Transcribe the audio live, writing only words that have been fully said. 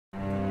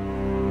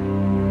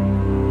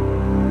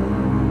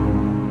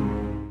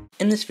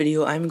In this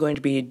video, I'm going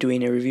to be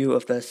doing a review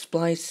of the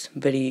Splice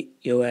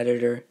video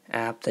editor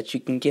app that you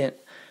can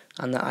get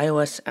on the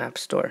iOS App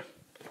Store.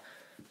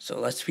 So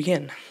let's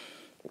begin.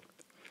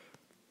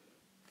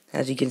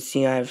 As you can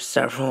see, I have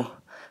several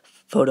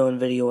photo and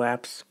video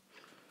apps.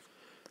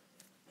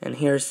 And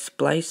here's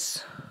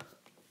Splice.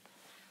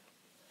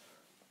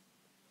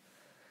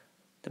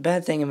 The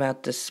bad thing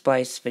about the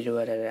Splice video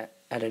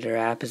editor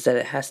app is that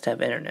it has to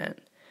have internet,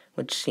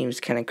 which seems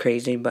kind of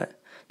crazy, but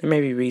there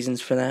may be reasons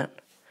for that.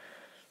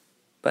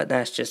 But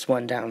that's just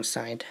one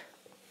downside.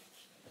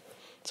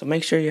 So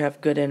make sure you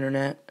have good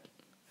internet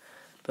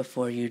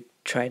before you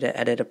try to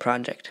edit a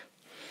project.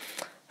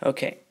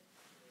 Okay,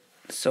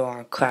 so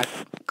I'll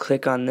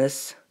click on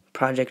this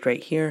project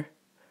right here.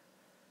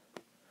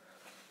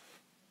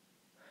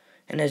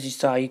 And as you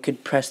saw, you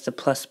could press the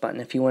plus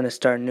button if you want to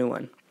start a new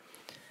one.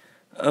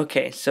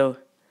 Okay, so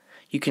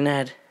you can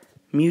add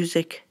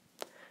music,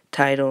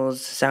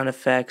 titles, sound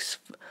effects,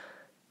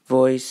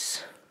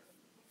 voice,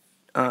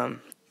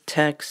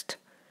 text,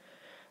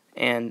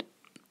 and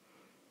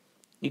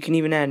you can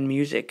even add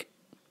music.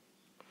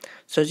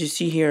 So as you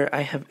see here,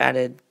 I have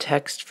added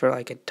text for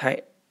like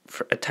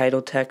a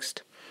title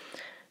text,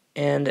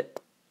 and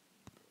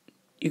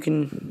you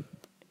can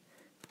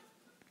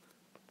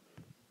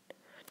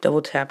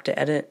double tap to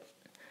edit,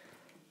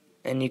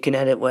 and you can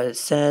edit what it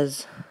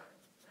says,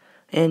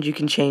 and you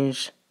can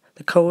change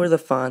the color of the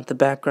font, the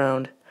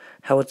background,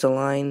 how it's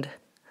aligned,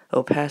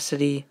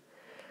 opacity,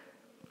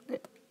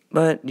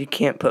 but you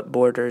can't put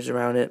borders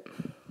around it.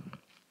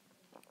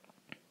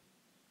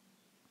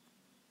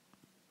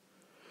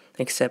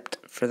 Except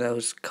for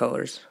those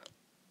colors.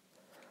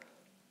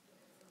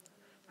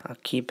 I'll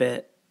keep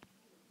it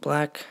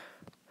black.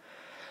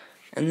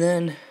 And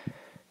then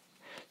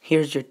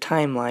here's your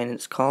timeline,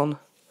 it's called.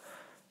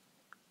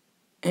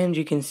 And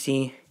you can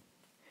see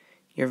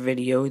your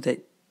video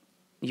that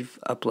you've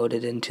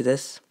uploaded into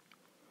this.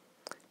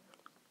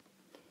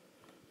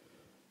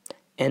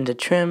 And to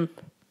trim,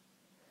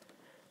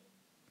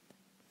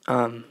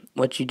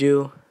 what you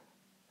do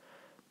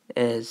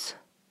is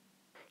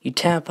you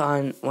tap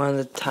on one of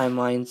the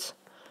timelines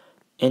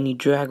and you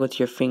drag with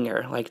your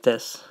finger like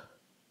this.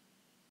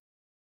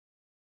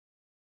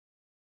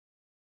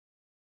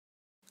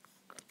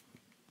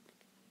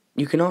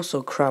 You can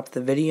also crop the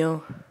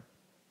video.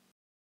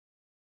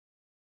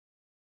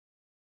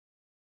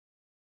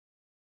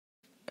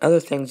 Other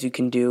things you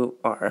can do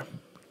are,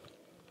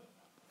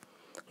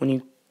 when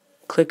you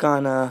click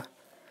on a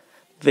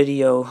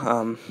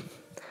video,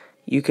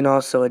 you can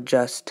also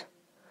adjust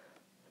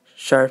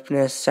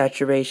sharpness,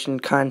 saturation,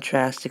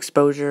 contrast,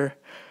 exposure,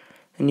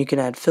 and you can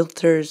add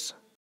filters.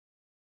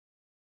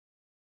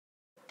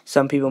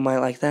 Some people might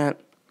like that.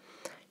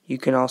 You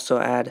can also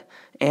add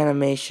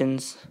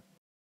animations.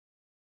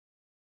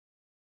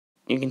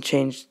 You can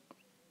change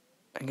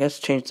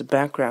the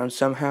background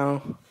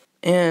somehow.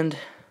 And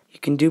you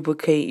can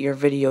duplicate your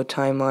video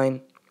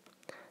timeline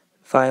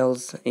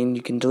files, and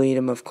you can delete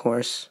them, of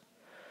course.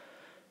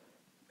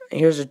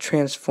 Here's a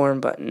transform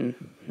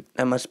button.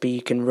 That must be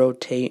you can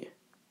rotate.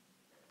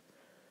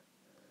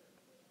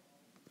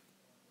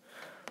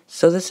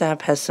 So this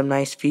app has some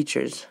nice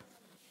features.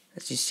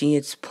 As you see,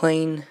 it's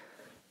plain.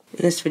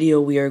 In this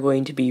video, we are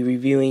going to be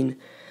reviewing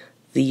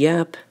the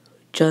app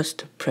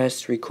Just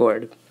Press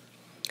Record.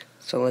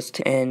 So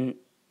and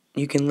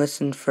you can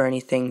listen for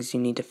any things you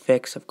need to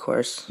fix, of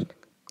course.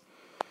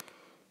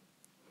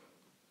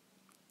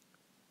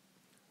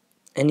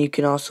 And you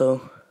can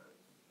also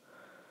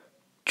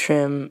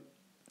trim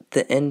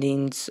the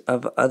endings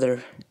of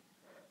other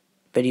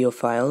video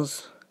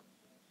files,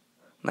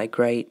 like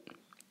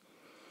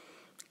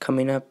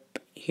coming up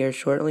here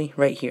shortly,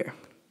 right here.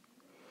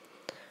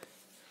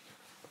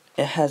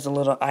 It has a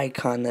little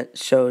icon that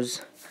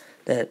shows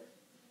that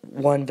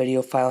one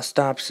video file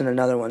stops and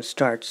another one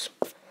starts.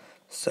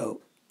 So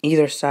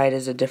either side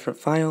is a different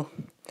file.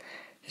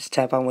 Just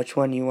tap on which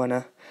one you want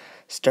to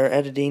start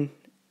editing,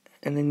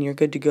 and then you're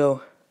good to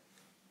go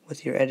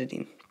with your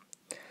editing.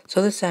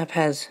 So this app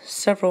has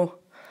several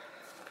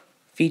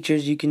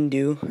features you can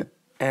do.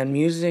 Add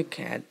music,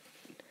 add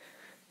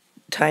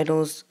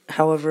titles.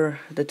 However,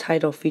 the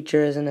title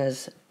feature isn't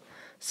as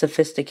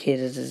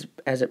sophisticated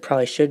as it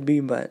probably should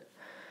be, but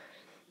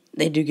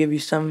they do give you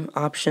some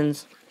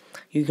options.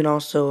 You can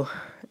also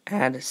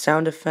add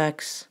sound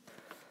effects.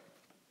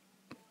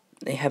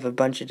 They have a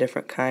bunch of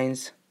different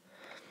kinds.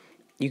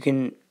 You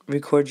can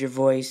record your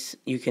voice.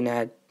 You can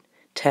add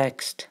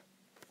text.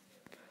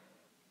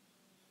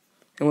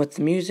 And with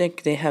the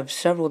music, they have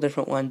several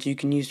different ones you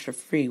can use for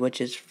free,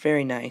 which is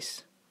very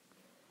nice.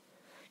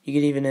 You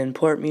can even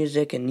import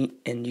music, and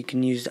you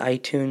can use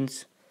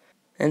iTunes.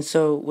 And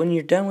so when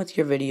you're done with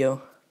your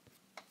video,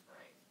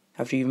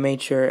 after you've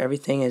made sure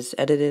everything is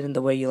edited in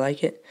the way you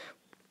like it,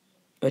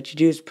 what you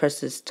do is press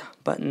this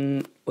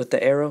button with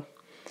the arrow,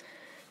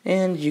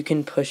 and you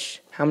can push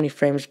how many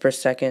frames per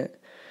second.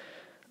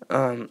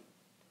 You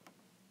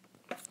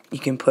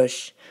can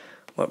push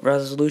what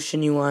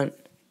resolution you want,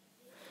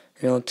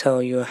 and it'll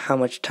tell you how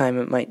much time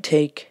it might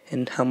take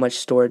and how much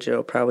storage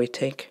it'll probably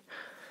take.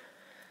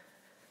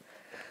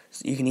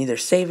 So you can either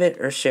save it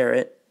or share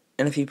it,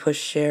 and if you push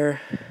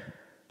share,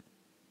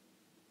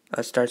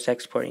 it starts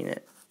exporting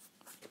it.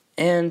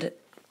 And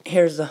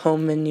here's the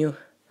home menu,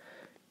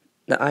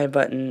 the I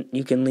button.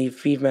 You can leave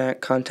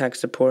feedback, contact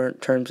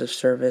support, terms of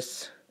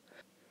service.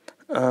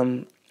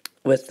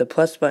 With the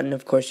plus button,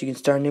 of course, you can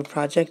start a new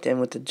project, and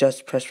with the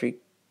just press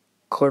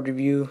record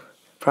review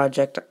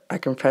project, I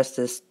can press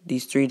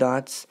these three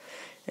dots,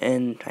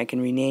 and I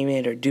can rename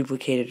it or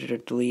duplicate it or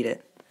delete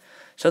it.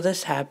 So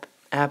this app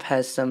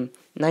has some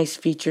nice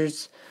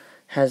features,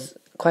 has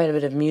quite a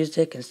bit of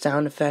music and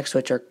sound effects,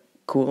 which are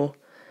cool.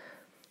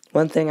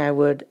 One thing I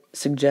would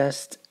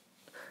suggest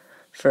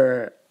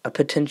for a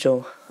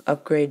potential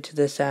upgrade to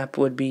this app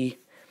would be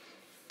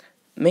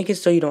make it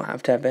so you don't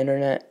have to have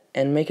internet,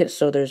 and make it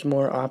so there's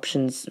more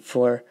options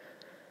for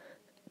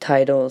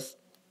titles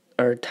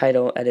or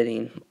title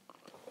editing.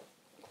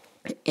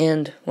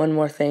 And one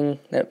more thing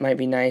that might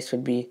be nice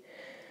would be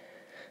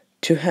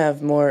to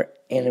have more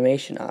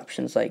animation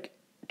options, like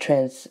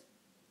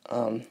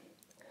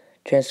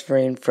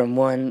transferring from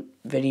one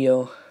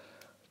video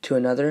to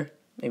another.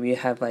 Maybe you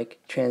have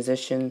like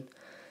transition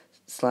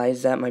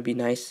slides. That might be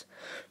nice.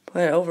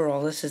 But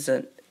overall, it's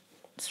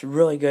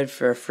really good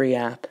for a free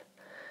app.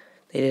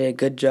 They did a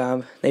good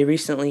job. They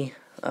recently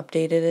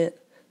updated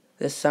it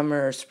this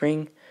summer or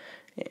spring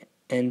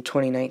in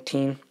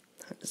 2019,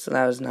 so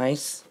that was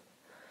nice.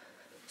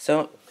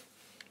 So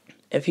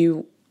if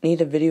you need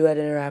a video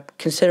editor app,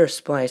 consider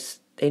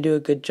Splice. They do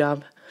a good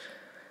job,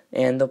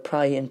 and they'll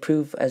probably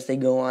improve as they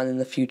go on in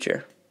the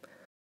future.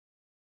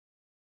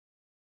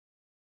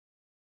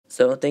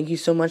 So thank you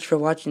so much for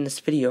watching this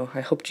video.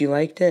 I hope you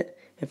liked it.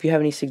 If you have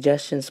any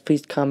suggestions,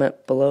 please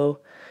comment below,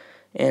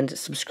 and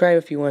subscribe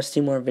if you want to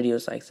see more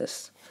videos like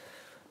this.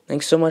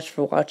 Thanks so much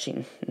for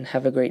watching, and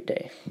have a great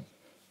day.